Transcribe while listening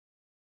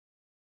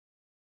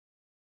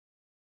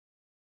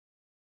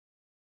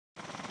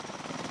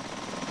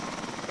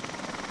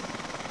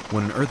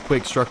When an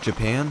earthquake struck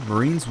Japan,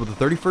 Marines with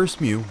the 31st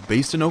MEU,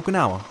 based in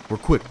Okinawa, were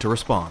quick to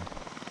respond.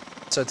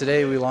 So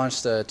today we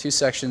launched 2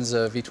 sections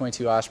of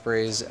V-22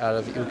 Ospreys out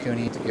of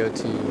Iwakuni to go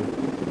to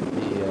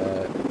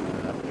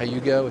the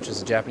Hyuga, which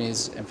is a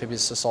Japanese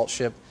amphibious assault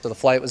ship. So the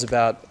flight was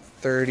about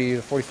 30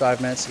 to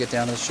 45 minutes to get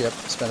down to the ship.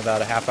 Spent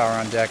about a half hour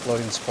on deck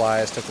loading the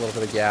supplies, took a little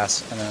bit of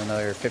gas, and then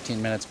another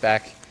 15 minutes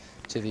back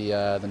to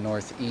the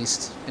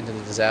northeast into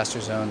the disaster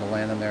zone to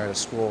land them there at a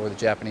school where the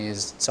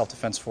Japanese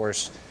self-defense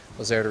force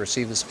was there to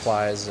receive the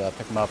supplies,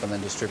 pick them up, and then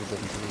distribute them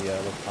to the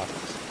local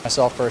populace.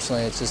 Myself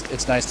personally,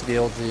 it's nice to be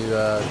able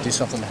to do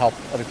something to help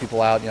other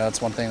people out. You know,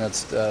 that's one thing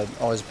that's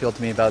always appealed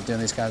to me about doing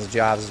these kinds of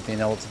jobs, is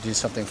being able to do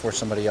something for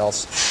somebody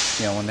else,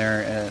 you know, when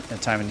they're in a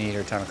time of need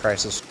or a time of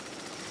crisis.